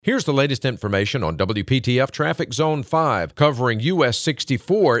Here's the latest information on WPTF Traffic Zone 5, covering US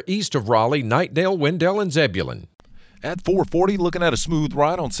 64 east of Raleigh, Knightdale, Wendell, and Zebulon. At 440, looking at a smooth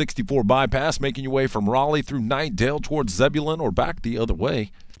ride on 64 bypass, making your way from Raleigh through Knightdale towards Zebulon or back the other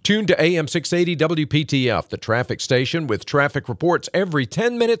way. Tune to AM 680 WPTF, the traffic station, with traffic reports every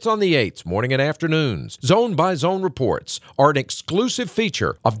 10 minutes on the 8s, morning and afternoons. Zone-by-zone reports are an exclusive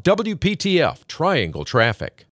feature of WPTF Triangle Traffic.